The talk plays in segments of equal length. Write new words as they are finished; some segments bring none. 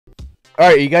All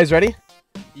right, you guys ready?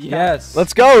 Yes.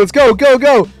 Let's go. Let's go. Go.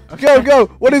 Go. Go. Go.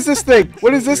 What is this thing?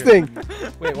 What is this thing?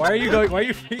 Wait, why are you going? Why are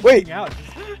you freaking Wait. out?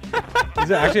 Is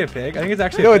it actually a pig? I think it's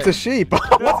actually. No, a it's pig. a sheep.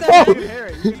 What's that? You can hear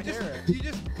it. You can hear it. You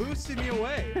just boosted me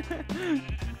away.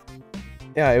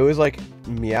 Yeah, it was like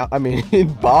meow. I mean,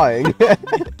 buying.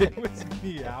 It was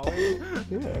meowing.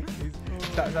 Yeah.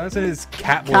 That is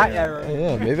cat boy. Cat error.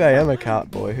 Yeah, maybe I am a cat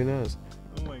boy. Who knows?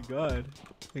 Oh my god.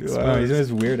 Wow, he's in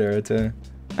his weird era too.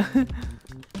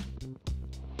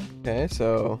 Okay,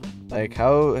 so like,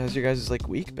 how has your guys' like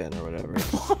week been or whatever?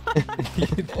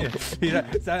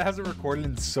 That hasn't recorded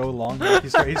in so long. Like, he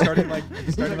started like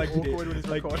awkward when he's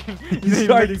recording. He's He's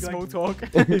starting making small talk.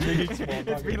 He's making small talk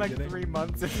It's been like at the beginning. 3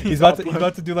 months. And He's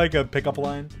about to do like a pickup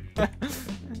line.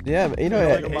 Yeah, you know,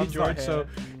 Like, a hey month's not George, here. so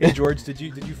hey George, did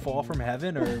you fall from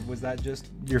heaven or was that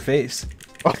just your face?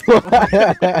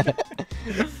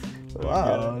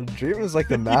 wow, Dream is like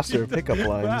the master of pickup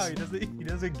Wow, lines. he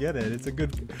doesn't get it. It's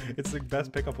the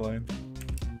best pickup line.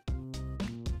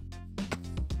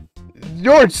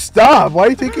 George, stop! Why are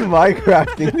you taking my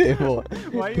crafting table?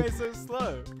 Why are you guys so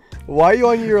slow? Why are you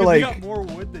on your 'Cause like? you got more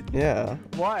wood than you. Yeah.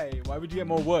 Why? Why would you get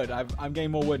more wood? I'm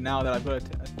getting more wood now that I've got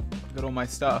all my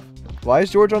stuff. Why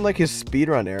is George on like his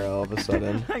speedrun era all of a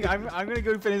sudden? I'm gonna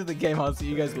go finish the game. I'll see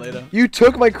you guys later. You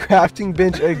took my crafting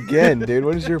bench again, dude.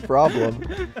 What is your problem?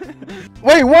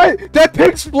 Wait, what? That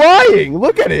pig's flying!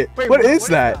 Look at it! what is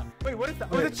that? Wait, what is that?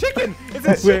 Oh, it's a chicken! It's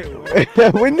a chicken!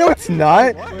 Wait, no, it's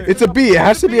not. It's a bee. It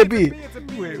has to be a bee. It's a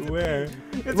bee. Wait, where?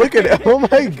 Look at it. Oh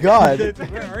my god.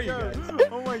 Where are you guys?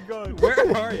 Oh my god. Where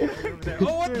are you? Over there.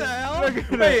 Oh, what the hell?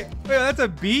 Wait, that's a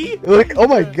bee? Look. Oh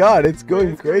my god. It's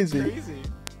going crazy.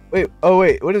 Wait. Oh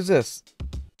wait. What is this?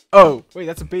 Oh, wait,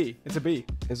 that's a bee. It's a bee.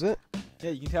 Is it?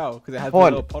 Yeah, you can tell because it has a Hold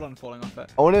on. little pollen falling off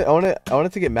it. I want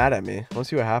it to get mad at me. I want to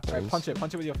see what happens. Alright,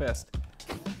 punch it with your fist.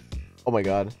 Oh my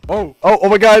god. Oh. Oh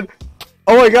my god.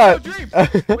 Oh my Oh, god. Dream!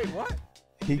 Wait, what?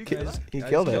 he I just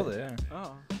killed it. yeah.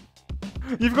 Oh.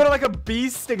 You've got like a bee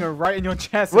stinger right in your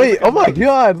chest. Wait. Oh my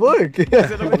god. Look. Is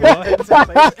it like a it's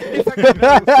like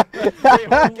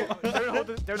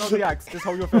don't hold the axe. Just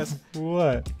hold your fist.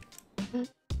 What?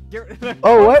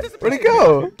 Oh what? Where'd it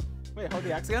go? Wait, hold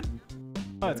the axe again.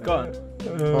 Oh, it's gone.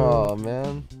 Oh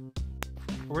man.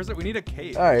 Where's it? We need a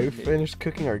cave. All right, we finished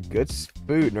cooking our good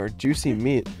food and our juicy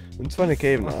meat. Let's find a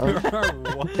cave now. You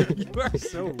are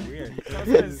so weird.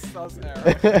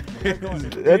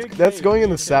 that's going in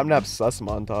the Sapnap sus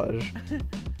montage.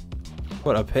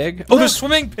 What, a pig? Oh, there's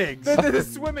swimming pigs! They're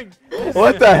swimming.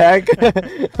 What the heck?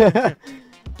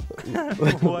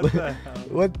 What the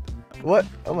hell? What?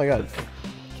 Oh my god.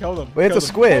 Kill them. Wait, it's a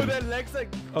squid. Oh, their legs like...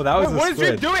 Oh, that was Wait, a what is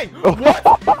squid. Dream doing?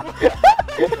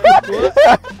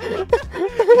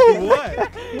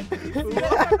 What?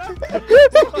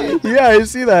 Yeah, I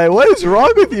see that. What is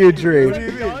wrong with you, Dream? What do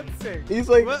you mean? Dancing. He's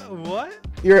like, What?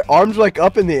 your arms are like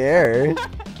up in the air.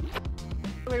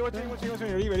 Wait, watch me.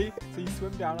 Ready? So you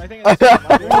swim down. I think Wait,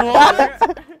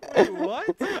 what?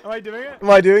 Am I doing it? Am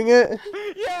I doing it?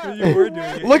 Yeah. You were doing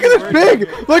it. Look at this pig!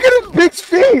 Look at this pig's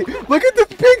feet! Look at this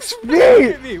pig's Look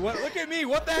feet! at me! Look at me!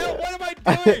 What the hell? What am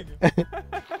I doing?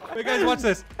 Wait, guys, watch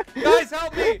this. Guys,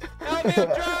 help me! Help me!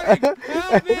 I'm drowning!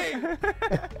 Help me!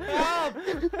 Help!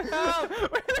 Help!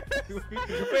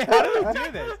 Wait, how do we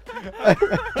do this? How do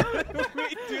we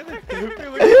do this?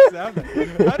 Wait, look at the sound.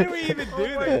 How do we even do Oh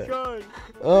my this? god.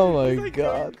 Oh my It's like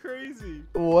going god. crazy.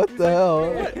 What the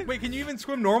hell? What? Wait, can you even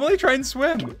swim normally? Try and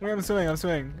swim. Wait, I'm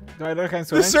swimming. Do I look like I'm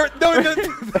The swimming?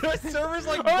 the server's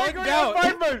like Oh my bugged god, out.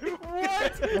 five mode.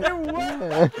 What?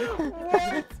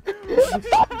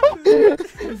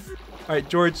 All right,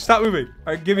 George, stop moving.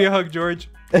 All right, give me a hug, George.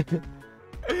 You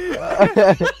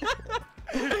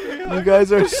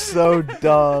guys are so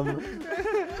dumb.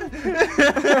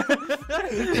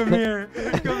 Come here,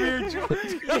 George. Come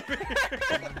here.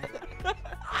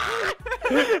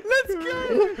 Let's go.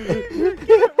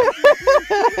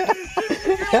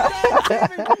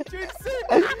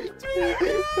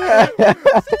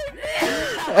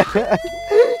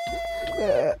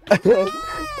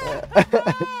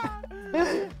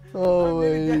 Oh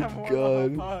my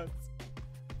god.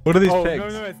 What are these Oh,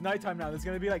 pigs? no, it's nighttime now. There's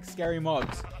gonna be like scary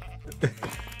mobs.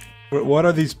 What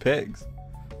are these pigs?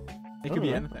 It could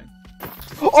be anything.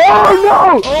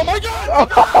 Oh Oh my god!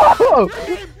 no!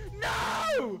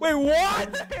 No! Wait,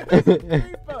 what?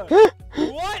 Creeper.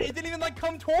 What? It didn't even like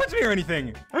come towards me or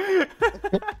anything. What?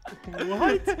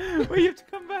 Wait, you have to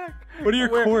come back. What are your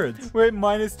We're- chords? We're at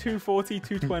minus 240,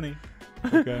 220.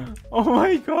 Okay. Oh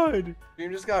my god.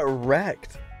 Dream just got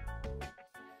wrecked.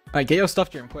 Alright, get your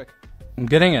stuff, Jim, quick. I'm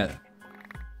getting it.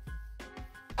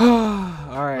 Alright,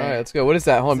 All right. Alright, let's go. What is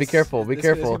that? Hold on, be careful. Be This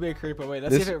careful. could be a creeper. Wait,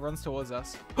 let's This- see if it runs towards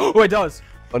us. Oh, it does.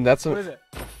 Oh, that's What a. is it?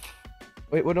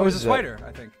 Wait, what Oh, noise it's a is that? spider,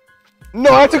 I think. No,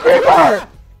 that's a creeper!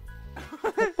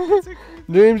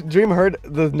 Dream heard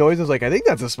the noise and was like, I think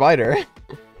that's a spider. Is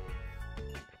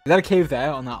that a cave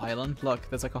there on that island? Look,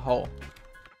 there's like a hole.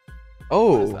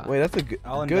 Oh, that? wait, that's a good.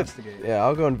 I'll good. investigate. Yeah,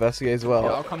 I'll go investigate as Yeah,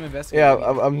 well. I'll come investigate. Yeah,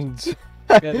 with you.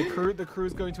 I'm Yeah, the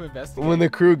crew's going to investigate. when the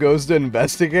crew goes to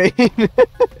investigate.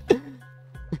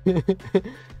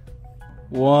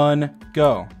 1,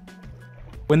 go.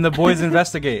 When the boys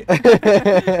investigate.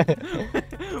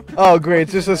 Oh, great!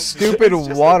 It's just a stupid It's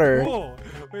just a water. pool.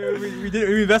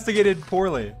 We investigated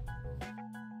poorly.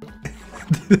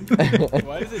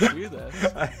 Why does it do this?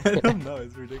 I don't know.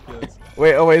 It's ridiculous.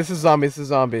 Wait, oh wait, this is zombie. This is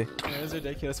zombie. It is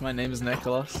ridiculous. My name is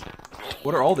Nicholas.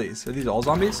 What are all these? Are these all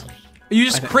zombies? You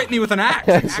just crit me with an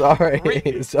axe. Sorry,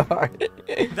 Crit. sorry.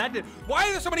 That did. Why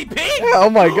are there so many pigs? Oh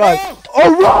my god!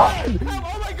 Oh, run!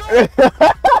 Oh my god!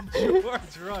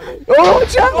 George, run. Oh,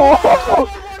 Chapel!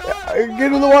 Oh!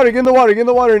 Get in the water! Get in the water! Get in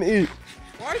the water and eat.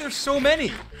 Why are there so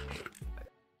many?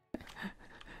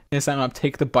 Yes, I'm up.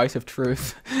 Take the bite of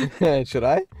truth. Should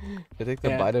I? Should I take the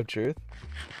Yeah. bite of truth?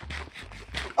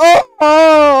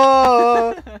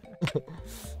 Oh!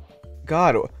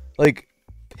 God, like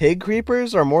pig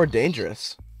creepers are more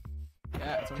dangerous.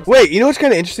 Yeah, it's almost Wait, you know what's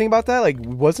kind of interesting about that? Like,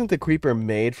 wasn't the creeper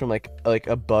made from like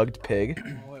a bugged pig?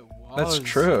 Oh, it That's was.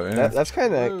 true. Yeah. That's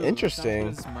kind Ooh, of interesting.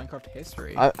 That was Minecraft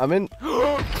history. I'm in.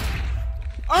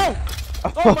 Oh!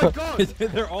 Oh my god!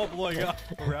 They're all blowing up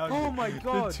around Oh you. my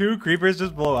god! The 2 creepers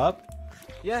just blow up.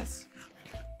 Yes.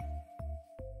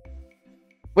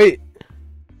 Wait.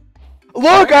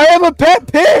 Look, I have a pet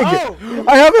pig. Oh!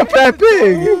 I have a pet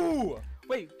pig. Ooh.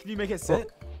 Wait, can you make it sit?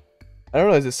 I don't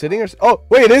know. Is it sitting or? Oh,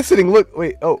 wait, it is sitting. Look,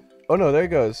 wait. Oh, no, there it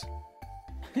goes.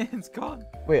 It's gone.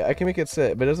 Wait, I can make it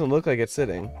sit, but it doesn't look like it's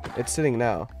sitting. It's sitting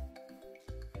now.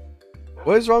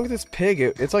 What is wrong with this pig?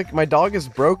 It's like my dog is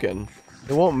broken.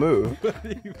 It won't move. What do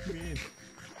you mean?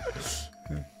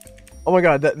 Oh my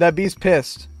god, that bee's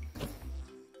pissed.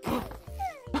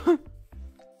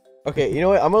 Okay, you know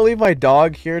what? I'm gonna leave my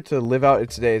dog here to live out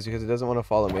its days because it doesn't want to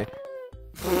follow me.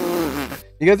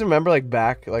 You guys remember like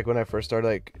back like when I first started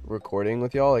like recording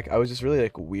with y'all? Like I was just really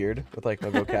like weird with like my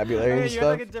vocabulary and you stuff.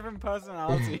 have like a different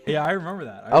personality. Yeah, I remember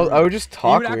that. I would just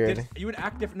talk you weird. You would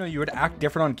act different. No, you would act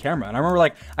different on camera. And I remember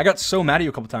like I got so mad at you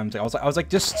a couple times. I was like,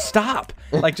 just stop.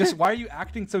 Like, just why are you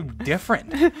acting so different?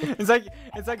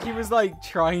 It's like he was like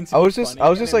trying to. I be was just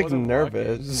funny and it like wasn't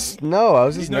nervous. No, I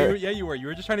was just No, nervous. yeah, you were. You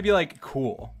were just trying to be like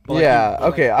cool. But, like, Yeah,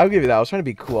 okay, I'll give you that. I was trying to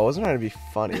be cool. I wasn't trying to be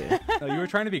funny. No, you were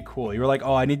trying to be cool. You were like,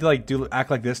 oh, I need to like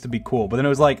act like this to be cool. But then it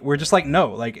was like, we're just like,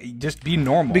 no, like just be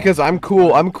normal. Because I'm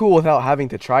cool. I'm cool without having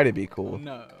to try to be cool.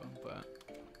 No, but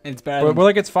it's better. we're than-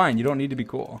 like, it's fine. You don't need to be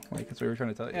cool. Like that's what we were trying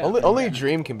to tell you. Yeah. Only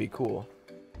Dream can be cool.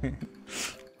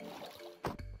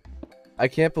 I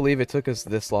can't believe it took us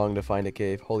this long to find a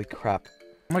cave. Holy crap.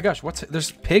 Oh my gosh,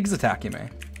 there's pigs attacking me.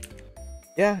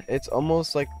 Yeah, it's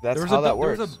almost like that's There was how that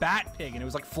works. There was a bat pig and it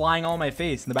was like flying all in my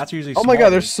face. And the bats are usually Oh my smaller. god,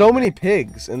 there's so many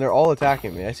pigs and they're all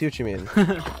attacking me. I see what you mean.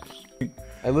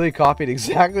 I literally copied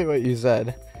exactly what you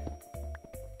said.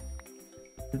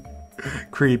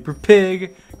 Creeper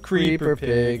pig, creeper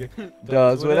pig.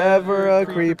 Does whatever a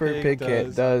creeper pig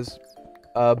does.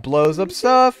 Blows up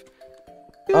stuff.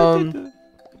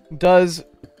 Does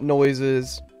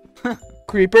noises.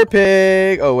 Creeper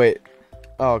pig. Oh wait.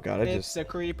 Oh god, It's a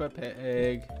creeper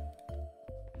pig.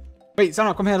 Wait,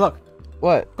 Sano, come here. Look,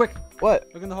 What? quick. What?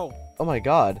 Look in the hole. Oh my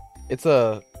god. It's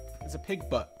a It's a pig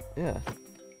butt. yeah.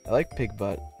 I like pig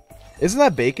butt. Isn't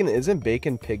that bacon? Isn't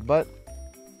bacon pig butt?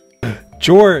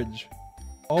 George.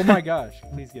 Oh my gosh.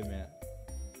 Please give me it.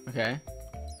 Okay.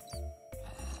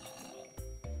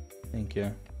 Thank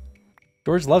you.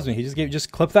 George loves me. He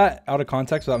just clip that out of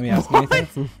context without me asking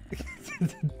anything.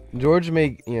 George may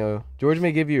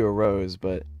give you a rose,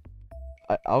 but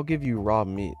I'll give you raw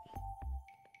meat.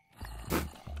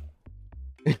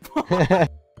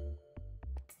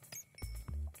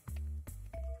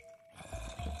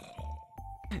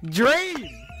 Dream!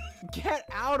 Get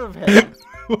out of here!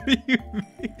 What do you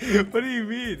mean? What do you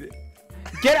mean?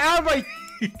 Get out of my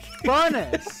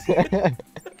furnace!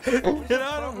 Get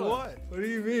out of what? What do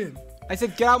you mean? I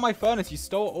said get out of my furnace. You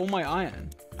stole all my iron.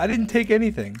 I didn't take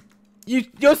anything.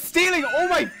 You're stealing all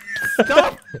my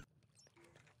stuff.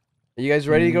 Are you guys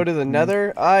ready to go to the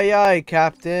nether? Aye aye,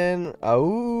 Captain.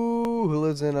 Oh, who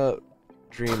lives in a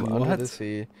dream under What? the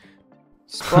sea?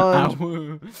 Sponge.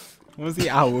 Ow. What was the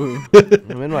ow?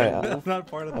 I'm in my. That's not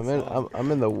part of the song. I'm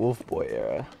in the Wolf Boy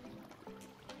era.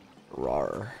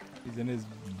 Rar. He's in his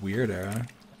weird era.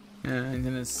 Yeah, and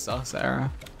then it's sus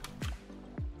era.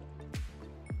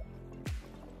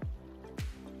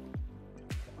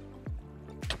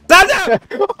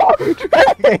 Oh,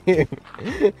 Dragon!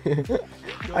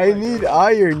 I need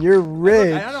iron. You're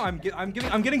rich. I don't know. I'm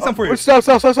getting some for you. Stop.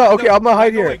 Okay, I'm gonna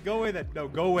hide here. Go away then. No,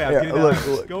 go away. I'm Yeah, getting look, that.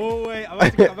 look. Go away. I'm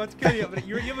about to kill you. But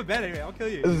you have a bed anyway. I'll kill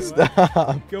you.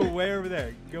 Stop. Go way over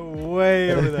there. Go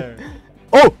way over there.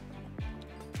 Oh!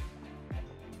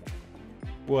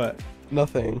 What?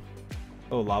 Nothing.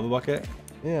 Oh, lava bucket?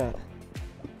 Yeah.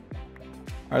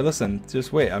 Alright, listen.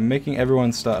 Just wait. I'm making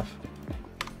everyone's stuff.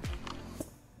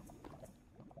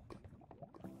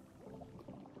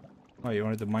 Oh, you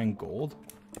wanted to mine gold?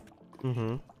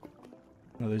 Mm-hmm.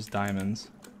 No, there's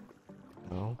diamonds.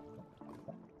 No.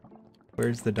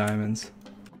 Where's the diamonds?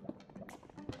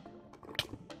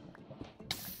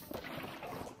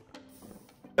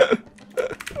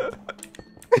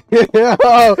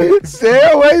 Yo,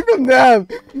 stay away from them.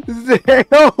 Stay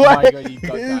away. my God, you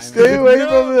got diamonds. Stay away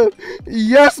from them.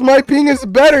 Yes, my ping is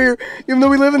better, even though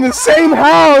we live in the same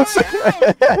house.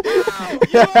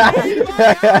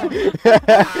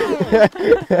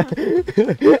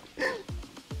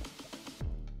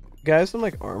 Guys, some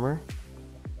like armor.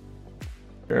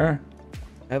 Sure.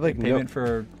 I have like no. Payment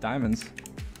for diamonds.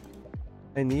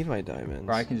 I need my diamonds.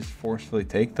 Or I can just forcefully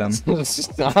take them.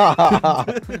 Stop.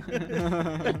 Look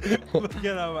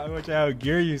at how much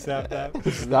gear you snapped up. I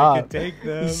Stop. can take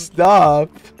them. Stop.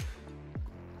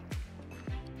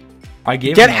 I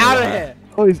gave Get him out of that.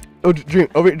 here! Dream.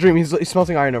 Dream. He's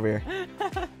smelting iron over here.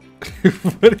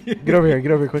 What are you Get over here.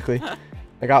 Get over here quickly.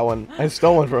 I got one. I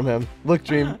stole one from him. Look,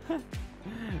 Dream.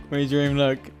 Wait, Dream,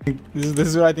 look. This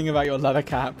is what I think about your leather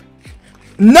cap.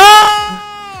 No!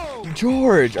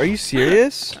 George, are you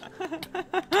serious?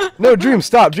 No, Dream,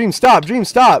 stop. Dream, stop. Dream,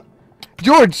 stop.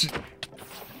 George.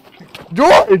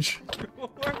 George.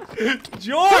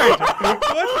 George!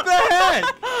 What the heck?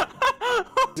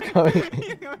 It's coming.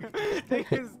 Take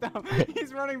his stuff.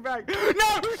 He's running back. No!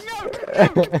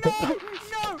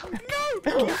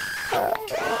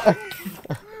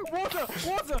 Water!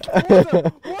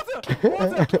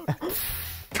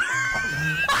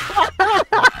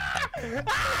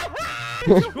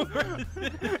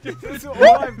 This is all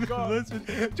I've got.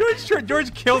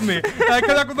 George killed me. And I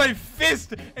come back with my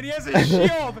fist, and he has a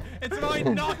shield, and so I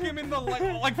knock him in the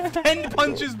like 10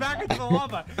 punches back into the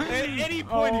lava. And at any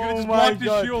point, you could have just blocked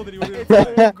his shield, and he would have.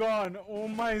 It's all gone. All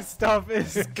my stuff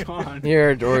is gone.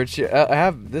 Here, George. I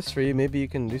have this for you. Maybe you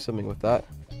can do something with that.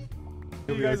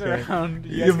 You guys are around.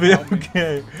 You You'll guys be can help me.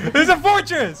 okay. There's a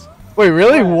fortress. Wait,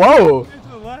 really? Whoa.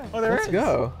 Oh, there Let's is.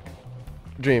 go.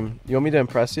 Dream, you want me to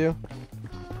impress you?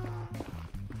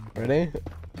 Ready?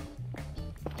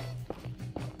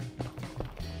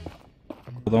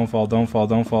 Don't fall. He's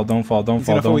gonna fall. Alright,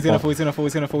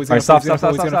 stop.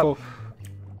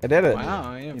 I did it.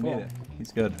 Wow, yeah, He made it.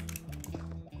 He's good.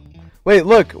 Wait,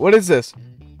 look. What is this?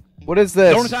 What is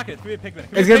this? Don't attack it. It's gonna be a pigman.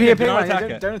 It's gonna be a pig. Don't attack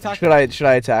it. Don't attack Should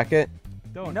I attack it?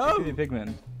 Don't. No. It's gonna be a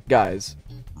pigman. Guys.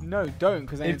 No, don't,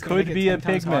 because It could be a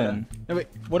pigman. No, wait.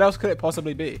 What else could it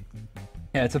possibly be?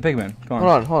 Yeah, it's a pigman. Come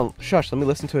on. Hold on. Shush, let me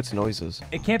listen to its noises.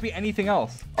 It can't be anything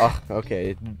else. Oh,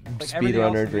 okay. Like everything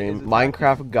else Speedrunner is Dream. attack.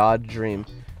 Minecraft God Dream.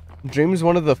 Dream is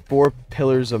one of the 4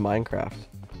 pillars of Minecraft.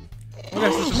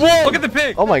 Look at the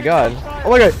pig. Oh my god.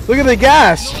 Oh my god. Look at the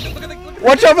gas. Look at the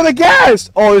Watch out for the gas.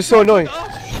 Oh, it's so annoying.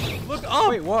 Look up.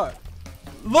 Wait, what?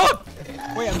 Look.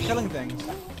 Wait, I'm killing things.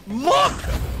 Look.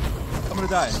 I'm gonna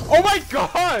die. Oh my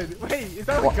god! Wait, is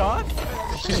that a god?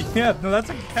 Yeah, no, that's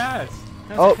a cat.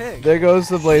 That's Oh, a pig. there goes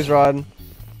the blaze rod.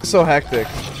 So hectic.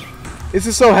 This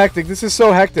is so hectic.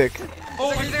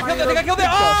 Oh, they got killed there.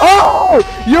 Oh!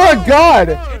 Oh! You're a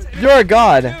god! You're a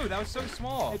god. Dude, that was so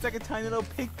small. It's like a tiny little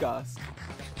pig gas.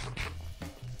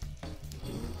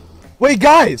 Wait,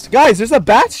 guys! There's a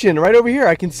bastion right over here.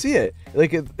 I can see it.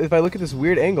 Like, if I look at this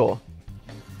weird angle.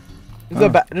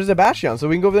 There's a bastion, so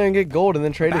we can go over there and get gold and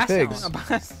then trade with pigs. A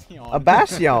bastion. A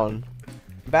bastion.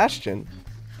 Bastion.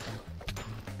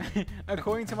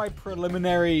 According to my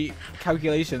preliminary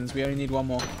calculations, we only need one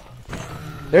more.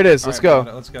 There it is. Let's go.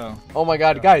 Let's go. Oh my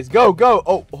god, guys. Go.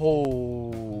 Oh,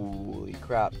 holy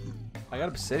crap. I got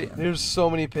obsidian. There's so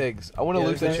many pigs. I want to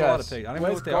loot the there's a lot of chest. pigs. I don't even know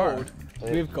Where's what they are. gold?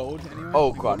 Do we have gold anywhere?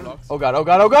 Oh Gold god. blocks? Oh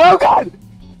god.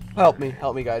 Help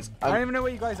me, guys. I don't even know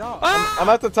where you guys are. I'm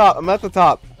at the top.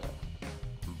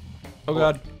 Oh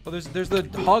god. Oh, there's the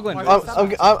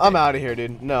hogland. I'm out of here,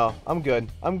 dude. No, I'm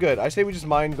good. I say we just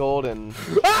mine gold and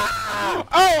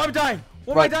Oh, I'm dying.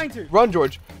 What am I dying to? run,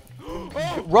 George.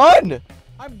 Oh, Run!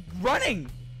 I'm running.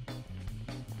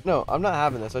 No, I'm not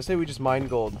having this. I say we just mine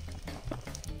gold.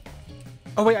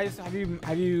 Oh wait, have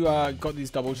you got these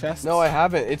double chests? No, I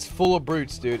haven't. It's full of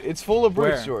brutes, dude. It's full of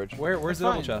brutes, George. Where's the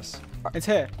double chest? It's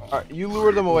here. Alright, you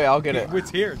lure them away. I'll get it. It's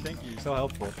here. Thank you. So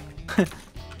helpful.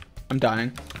 I'm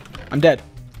dying. I'm dead.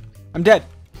 I'm dead.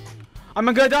 I'm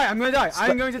gonna die. I'm gonna die.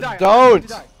 I'm going to die. Don't.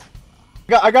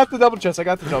 I got the double chest. I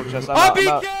got the double chest. I'll be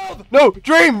killed! No,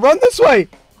 Dream, run this way.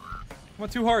 I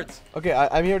want 2 hearts. Okay,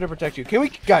 I'm here to protect you. Can we,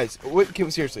 guys?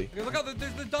 Seriously? Okay, look out!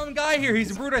 There's the dumb guy here.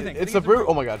 He's a brute, I think. It's a brute.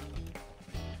 Oh my god.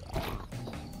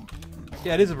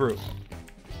 Yeah, it is a brute.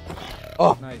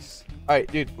 Oh, Nice. all right,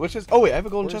 dude. Which is? Oh wait, I have a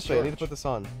golden Where's chest plate. I need to George? put this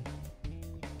on.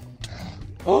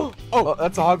 Oh,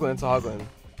 that's a hoglin. It's a hoglin.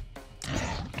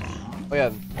 Oh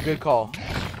yeah, good call.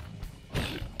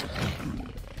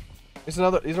 It's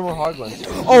another. These are more hoglins.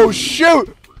 Oh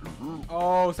shoot!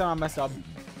 Oh, somehow I messed up.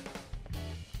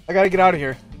 I gotta get out of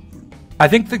here. I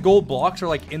think the gold blocks are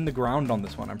like in the ground on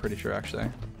this one. I'm pretty sure, actually.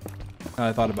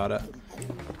 I thought about it.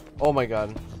 Oh my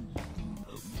god.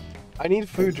 I need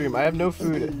food, Dream. I have no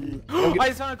food. I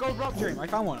just found a gold block Dream. I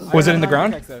found one. Was it in the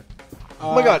ground?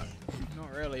 Oh my god.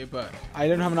 Not really, but I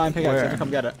don't have an iron pickaxe. Where? I can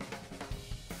come get it.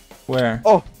 Where?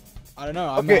 Oh, I don't know.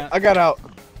 I'm okay. at I got out.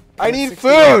 I I'm at need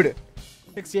 68. food!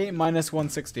 68 minus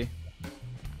 160.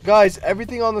 Guys,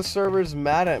 everything on the server is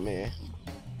mad at me.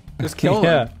 Just kill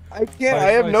Yeah. them. I can't. Why-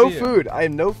 I have why no see you? food. I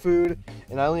have no food,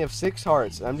 and I only have 6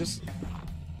 hearts. I'm just.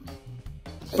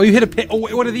 Oh, you hit a pig. Oh,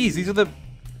 wait, what are these? These are the.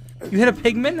 You hit a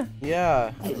pigman?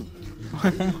 Yeah.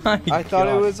 Oh my I thought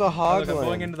it gosh. was a Oh, look, I'm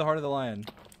going hoglin. into the heart of the lion.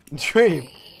 Dream.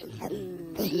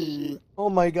 Oh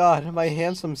my god, my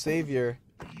handsome savior.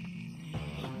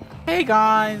 Hey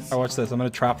guys. Alright, watch this. I'm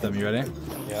gonna trap them. You ready?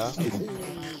 Yeah.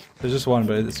 There's just one,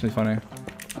 but it's gonna be funny.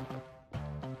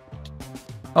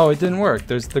 Oh, it didn't work.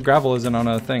 There's the gravel isn't on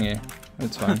a thingy.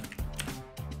 It's fine.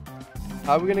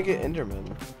 How are we gonna get Enderman?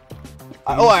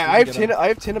 You I have get 10. I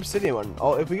have 10 obsidian one.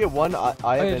 Oh, if we get one, I Oh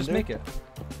have yeah, just Ender. make it.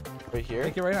 Right here.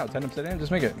 Make it right now. 10 obsidian.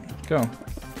 Just make it. Go.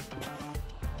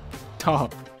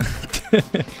 Top.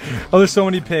 Oh, there's so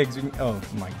many pigs. We can- Oh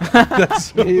my god. That's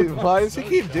so Why does he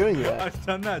keep doing that? I've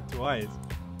done that twice.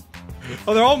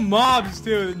 Oh, they're all mobs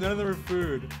too. None of them are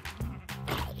food.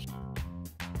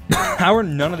 How are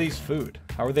none of these food?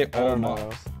 How are they I all don't know.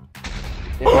 mobs?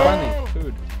 Yeah, Find these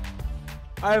food.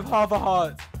 I have half a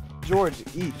heart. George,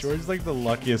 eat. George's like the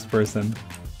luckiest person.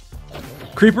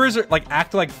 Creepers are like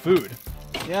act like food.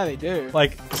 Yeah, they do.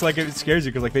 Like it's like it scares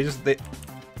you because like they.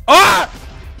 Ah!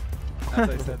 As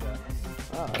I said that.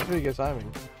 Ah, that's pretty good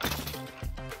timing.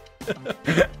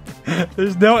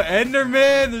 There's no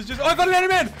Enderman. There's just I found an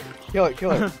Enderman. Kill it,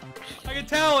 kill it. I can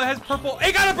tell it has purple.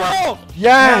 It got a pearl.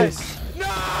 Yes!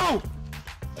 No!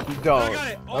 You don't. I got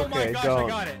it. Oh my Okay, gosh, don't. I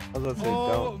got it. I was about to say Oh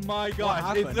don't. my gosh.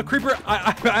 happened? The creeper,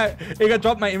 it got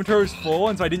dropped, my inventory was full,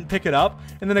 and so I didn't pick it up.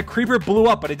 And then a creeper blew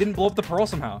up, but it didn't blow up the pearl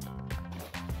somehow.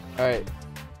 Alright.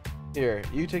 Here,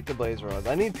 you take the blaze rods.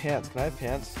 I need pants. Can I have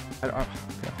pants? Okay,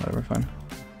 whatever, fine.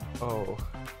 Oh,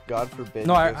 God forbid.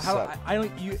 No, you I accept-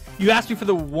 don't, you asked me for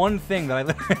the one thing that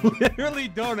I literally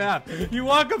don't have. You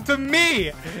walk up to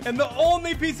me, and the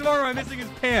only piece of armor I'm missing is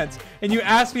pants, and you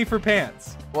asked me for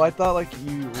pants. Well, I thought like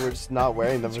you were just not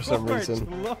wearing them for some George,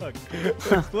 reason.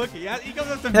 Look, he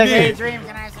comes up to Hey, me. Dream,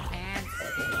 can I have some pants?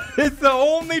 It's the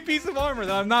only piece of armor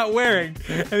that I'm not wearing.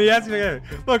 And he asked me again.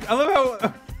 Look, I love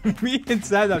how me and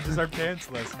Sadam just are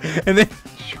pantsless. And then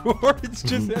George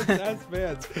just has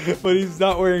pants, but he's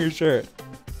not wearing a shirt.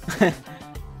 Stand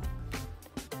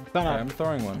Okay, up. I'm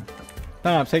throwing one.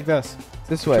 Stand up. Take this.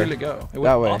 This Where way. did it go? It went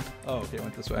That way. up? Oh, okay, it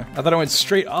went this way. I thought it went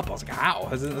straight up. I was like, how?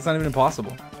 That's not even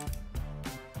impossible.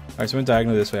 Alright, so we went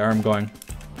diagonally this way. Alright, I'm going.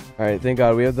 Alright, thank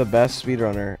God we have the best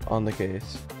speedrunner on the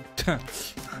case.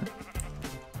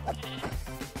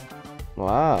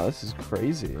 Wow, this is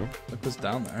crazy. Look what's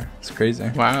down there. It's crazy.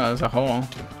 Wow, there's a hole.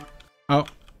 Oh.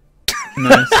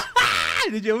 Nice.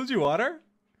 Did you water?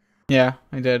 Yeah,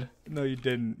 I did. No, you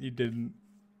didn't. You didn't.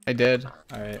 I did.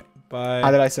 Alright, bye.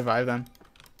 How did I survive then?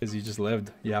 Because you just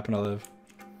lived. You happen to live.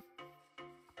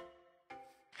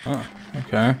 Oh,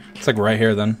 okay. It's like right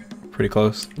here then. Pretty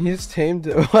close. He just tamed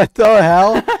it. What the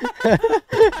hell?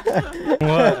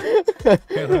 What?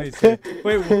 Here, let me see.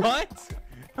 Wait, what?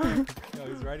 No,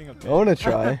 he's riding a I pig. wanna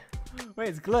try. Wait,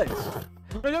 it's glitched.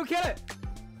 No, don't kill it.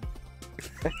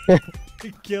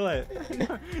 Kill it.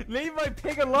 Leave my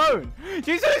pig alone. You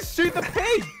just shoot the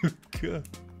pig. Good.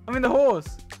 I mean the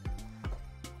horse.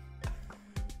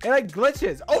 It like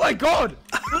glitches. Oh my god!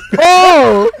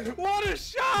 Oh! What a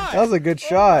shot! That was a good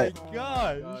shot. Oh my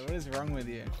gosh. God, what is wrong with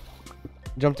you?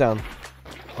 Jump down.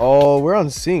 Oh, we're on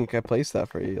sync. I placed that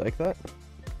for you. You like that?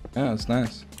 Yeah, it's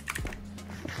nice.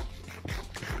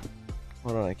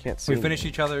 Hold on, I can't see. We finish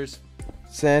each other's.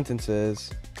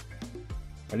 sentences.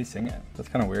 Why did he sing it? That's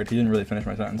kind of weird. He didn't really finish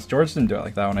my sentence. George didn't do it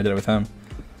like that when I did it with him.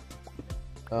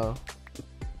 Oh.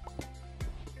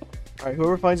 Alright,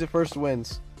 whoever finds it first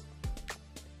wins.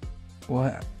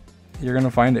 What? You're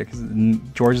gonna find it because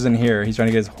George isn't here. He's trying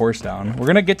to get his horse down. We're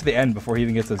gonna get to the end before he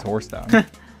even gets his horse down.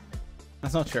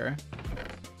 That's not true.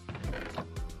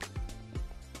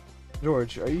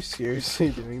 George, are you seriously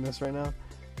doing this right now?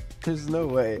 There's no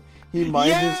way. He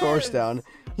mined his horse down.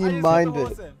 He mined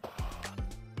it.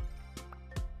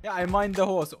 Yeah, I mined the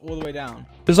horse all the way down.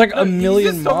 There's like a You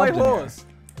million just stole my mobs in here. horse.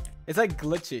 It's like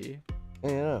glitchy, I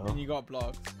know. and you got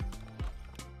blocked.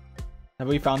 Have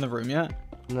we found the room yet?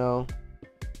 No.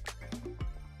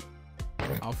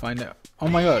 I'll find it. Oh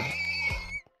my god. I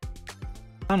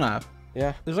don't know.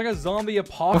 Yeah. There's like a zombie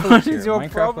apocalypse What here. is your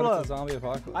Minecraft, problem? but it's a zombie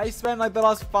apocalypse. I spent like the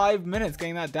last 5 minutes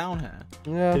getting that down here.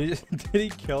 Yeah. Did he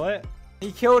kill it?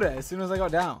 He killed it as soon as I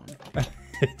got down.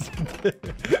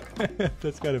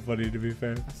 That's kind of funny, to be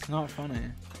fair. It's not funny.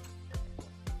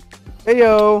 Hey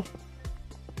yo.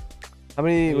 How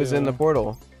many was in the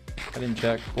portal? I didn't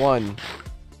check. 1. You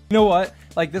know what?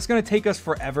 Like, this is going to take us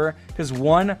forever. Because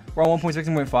 1, we're on 1.6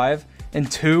 and 1.5. And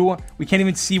 2, we can't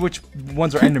even see which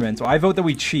ones are Endermen. So I vote that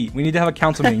we cheat. We need to have a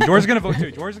council meeting. George is going to vote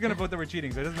too. George is going to vote that we're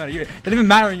cheating. So it doesn't matter. It doesn't even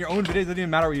matter in your own videos. It doesn't even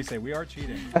matter what you say. We are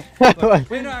cheating. Look,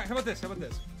 wait, no, how about this? How about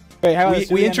this? Wait, how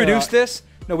We introduced this.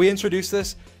 No, we introduced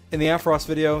this in the Ampharos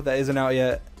video that isn't out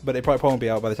yet. But it probably won't be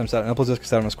out by the time Saturn uploads this because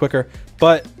Saturn was quicker.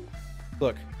 But,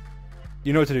 look.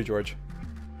 You know what to do, George.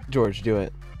 George, do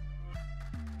it.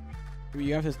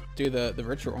 You have to do the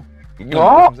ritual. No,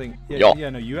 I'm saying, yeah,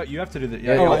 no, you have to do the.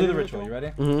 Yeah, Yeah, I'll yeah. do the ritual. You ready?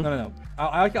 Mhm. No.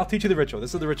 I'll teach you the ritual.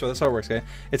 This is the ritual. This is how it works. Okay.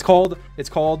 It's called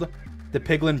the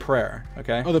Piglin Prayer.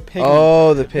 Okay. Oh, the pig.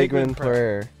 Oh, the Piglin pigman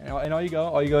prayer. And all you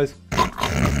go is.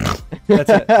 That's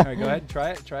it. All right, go ahead. Try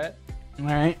it. Try it. All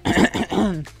right.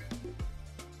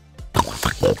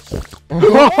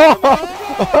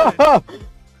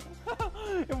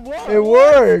 It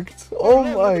worked. Oh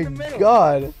Look my in the middle.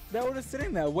 god. They're all just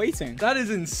sitting there waiting. That is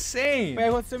insane. Wait, I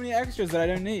got so many extras that I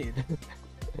don't need.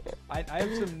 I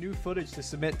have some new footage to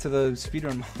submit to the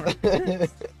speedrun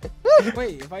mod.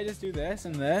 Wait, if I just do this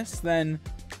and this, then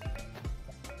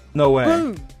No way.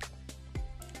 boom.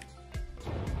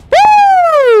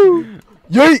 Woo!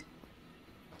 Yeet!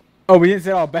 Oh, we didn't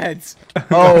set our beds.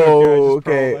 Oh,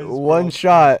 Okay, I okay. just One rolled.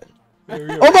 shot. There we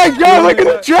go. Oh my god, look at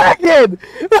the dragon!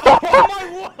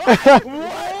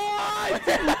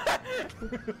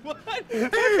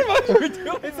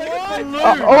 It's like a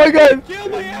Oh my god! kill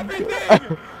my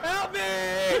everything! Help me!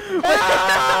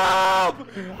 Help!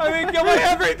 I mean, kill my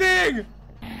everything!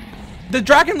 The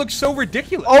dragon looks so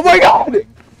ridiculous. Oh my god!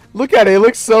 Look at it, it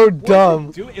looks so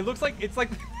dumb. Dude, it looks like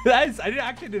that is,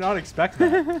 actually did not expect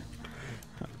that.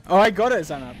 Oh, I got it,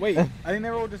 Sana. Wait, I think they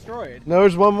were all destroyed. No,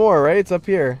 there's one more, right? It's up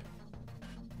here.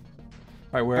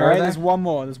 Alright, where All are right, they? there's one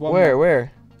more. There's one Where? more.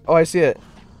 Where? Oh, I see it.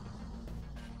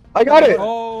 I got it!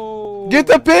 Oh! Get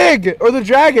the pig! Or the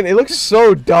dragon! It looks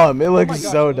so dumb. It Oh my looks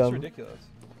gosh, so it looks dumb. ridiculous.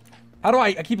 How do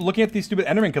I keep looking at these stupid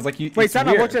Endermen because like you? Wait, it's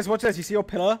Sana, weird. watch this. Watch this. You see your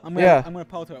pillar? I'm gonna. Yeah. I'm gonna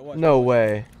pull to it. Watch. No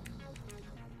way.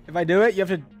 If I do it, you have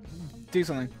to do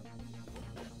something.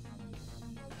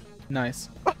 Nice.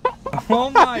 Oh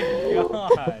my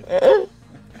god!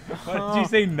 Why did you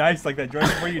say nice like that, George?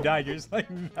 Before you died, you're just like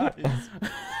nice.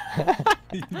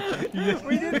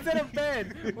 We didn't set a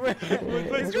bed.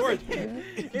 Where's George?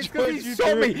 It's George, because he you shot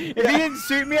threw me. it. If he didn't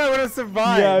shoot me, I would have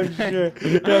survived. Yeah, I'm sure.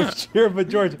 Yeah, I'm sure. But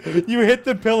George, you hit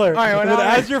the pillar, Alright, well, and then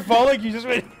now- as you're falling, you just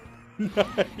went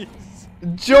nice.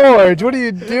 George, what are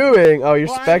you doing? Oh, you're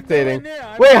Well, I'm spectating. doing it.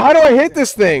 I'm Wait, how do I hit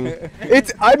this thing?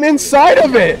 I'm inside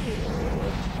of it.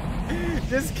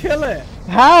 Just kill it.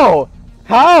 How?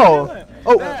 How? Kill it.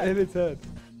 Oh, There. In its head.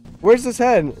 where's this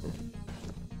head?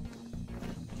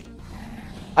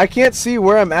 I can't see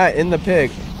where I'm at in the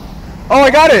pig. Oh,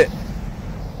 I got it.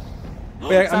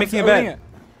 Wait, I'm Sam's making a owning bed. it.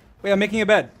 Wait, I'm making a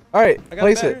bed. All right, I got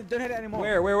place a it. bed. Don't hit it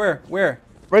anymore. Where?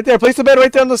 Right there. Place the bed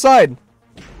right there on the side.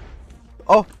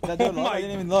 Oh, That door locked? I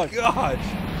didn't even look. Gosh.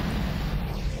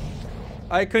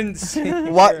 I couldn't see.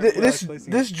 what? where I was This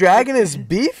placing this it. dragon is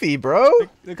beefy, bro.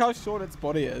 Look how short its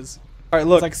body is. All right,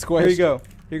 look. like squished. Here you go.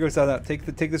 Here you go, South. Take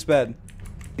this bed.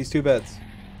 These 2 beds.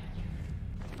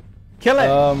 Kill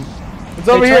it. It's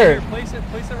over Hey, try here.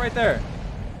 Place it right there.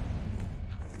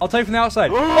 I'll tell you from the outside.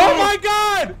 Oh my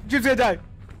god! Jim's gonna die.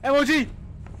 MLG.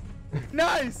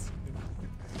 Nice.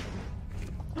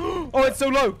 Oh, it's so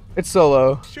low. It's so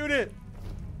low. Shoot it.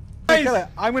 Kill it.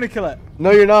 I'm gonna kill it.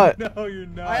 No, you're not. No, you're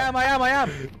not. I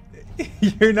am.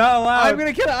 You're not allowed. I'm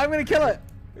gonna kill it. I'm gonna kill it.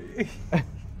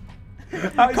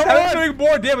 How's Come that on. doing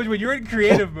more damage when you're in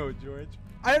creative mode, George?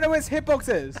 I don't know where his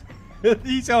hitbox is. Let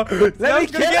Let me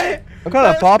kill it. I'm kind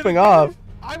of popping off.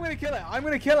 I'm gonna kill it. I'm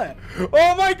gonna kill it.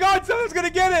 Oh my god, someone's gonna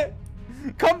get it!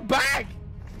 Come back.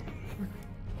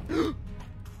 Come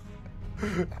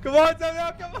on,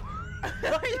 Samuel, come on!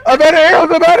 I'm out of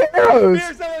arrows. I'm out of arrows.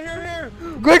 Here, someone, here.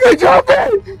 Quickly jump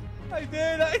in. I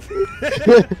did.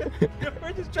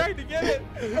 We're just trying to get it.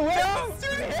 No.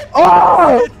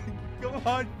 Oh! Come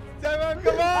on, Simon,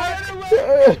 come on.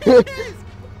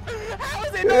 How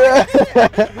is it not?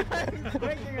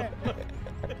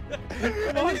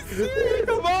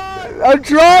 Come on. I'm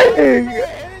trying.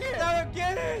 Simon,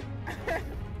 get it.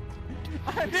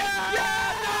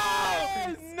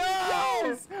 Yes! No.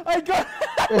 I got.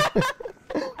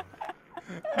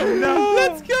 No.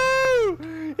 Let's go!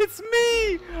 It's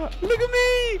me! Look at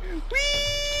me!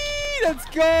 Whee! Let's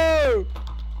go!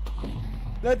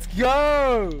 Let's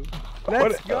go!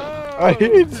 Let's I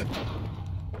hate.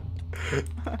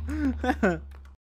 go!